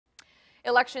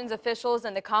Elections officials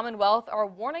in the Commonwealth are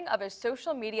warning of a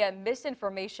social media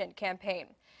misinformation campaign.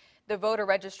 The Voter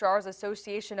Registrars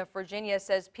Association of Virginia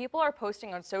says people are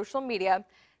posting on social media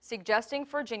suggesting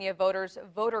Virginia voters'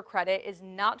 voter credit is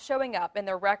not showing up in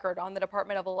their record on the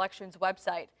Department of Elections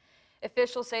website.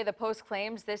 Officials say the post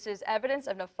claims this is evidence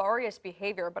of nefarious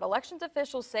behavior, but elections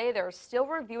officials say they're still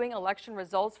reviewing election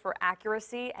results for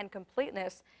accuracy and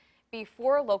completeness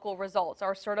before local results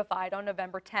are certified on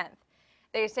November 10th.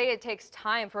 They say it takes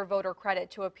time for voter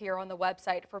credit to appear on the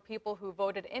website for people who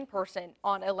voted in person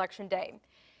on Election Day.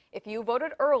 If you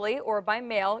voted early or by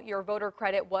mail, your voter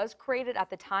credit was created at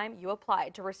the time you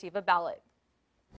applied to receive a ballot.